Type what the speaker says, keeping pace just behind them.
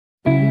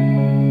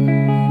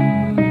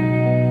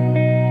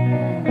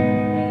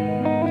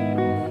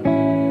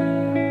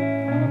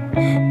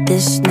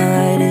This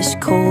night is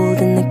cold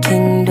in the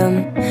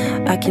kingdom.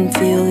 I can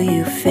feel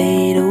you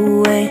fade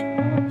away.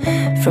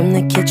 From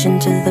the kitchen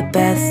to the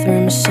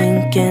bathroom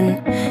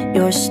sinking,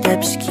 your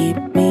steps keep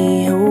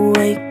me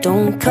awake.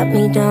 Don't cut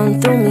me down,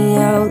 throw me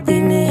out,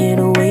 leave me here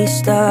to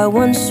waste. I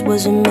once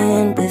was a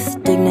man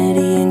with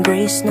dignity and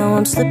grace. Now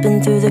I'm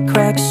slipping through the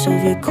cracks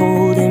of your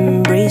cold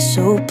embrace.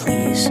 So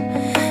please,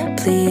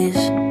 please,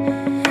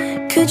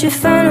 could you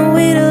find a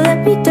way to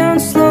let me down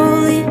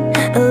slowly?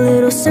 A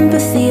little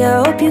sympathy,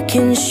 I hope you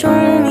can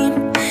show me.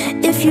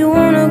 If you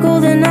wanna go,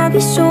 then I'll be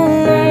so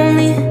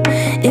lonely.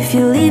 If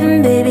you're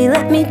leaving, baby,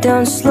 let me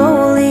down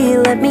slowly.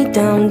 Let me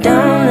down,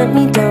 down, let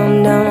me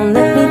down, down,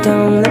 let me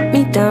down, let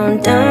me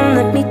down, down,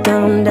 let me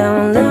down,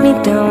 down, let me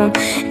down.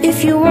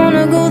 If you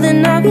wanna go,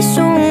 then I'll be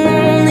so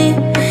lonely.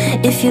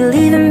 If you're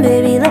leaving,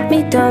 baby, let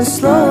me down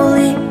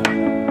slowly.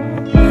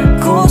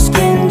 Cold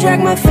skin, drag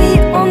my feet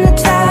on the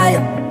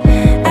tile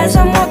as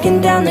I'm walking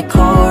down the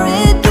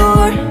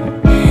corridor.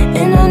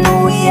 And I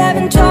know we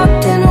haven't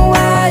talked in a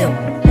while,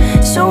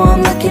 so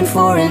I'm looking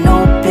for an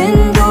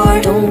open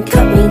door. Don't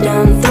cut me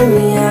down, throw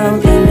me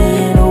out, leave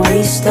me in a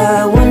waste.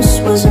 I once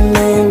was a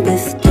man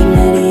with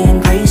dignity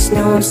and grace.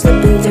 Now I'm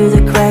slipping through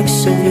the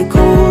cracks of your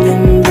cold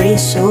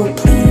embrace. So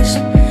please,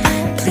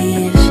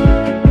 please,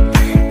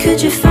 could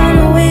you find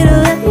a way to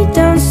let me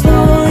down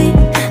slowly?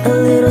 A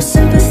little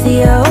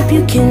sympathy, I hope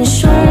you can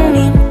show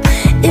me.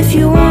 If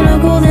you wanna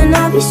go, then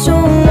I'll be so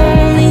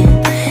lonely.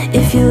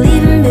 If you're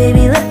leaving,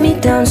 baby, let me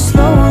down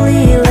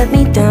slowly. Let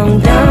me down,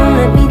 down,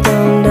 let me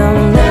down,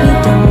 down, let me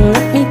down,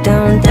 let me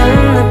down,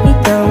 down, let me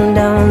down,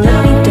 down,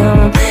 let me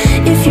down.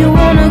 If you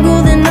wanna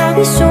go, then I'll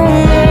be so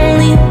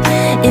lonely.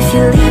 If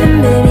you're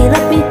leaving, baby,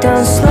 let me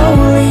down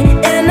slowly.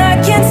 And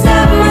I can't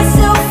stop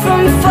myself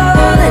from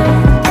falling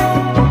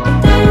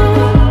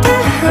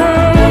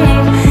down.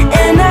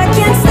 And I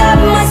can't stop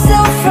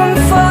myself from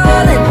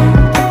falling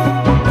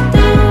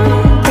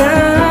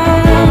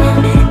down.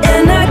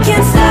 And I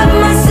can't stop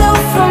myself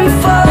from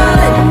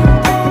falling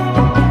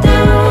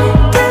down.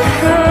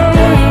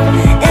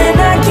 And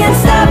I can't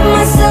stop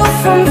myself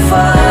from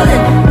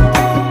falling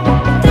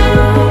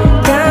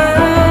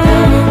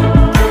down.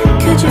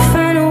 Could you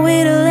find a way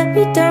to let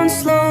me down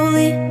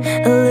slowly?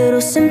 A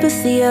little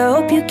sympathy, I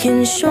hope you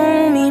can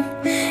show me.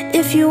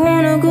 If you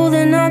wanna go,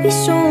 then I'll be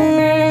so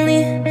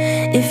lonely.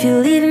 If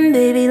you're leaving,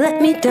 baby,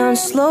 let me down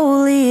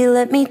slowly.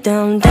 Let me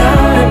down, down,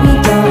 let me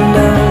down,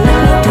 down, let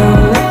me down,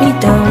 let me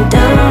down,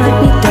 down, let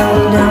me down,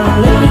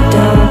 down, let me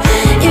down.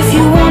 If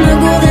you wanna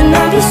go, then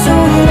I'll be so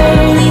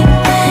lonely.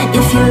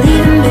 If you're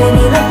leaving,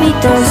 baby, let me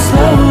down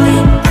slowly.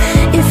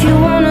 If you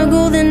wanna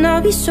go, then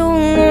I'll be so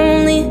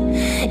lonely.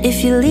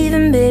 If you're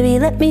leaving, baby,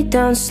 let me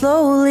down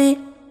slowly.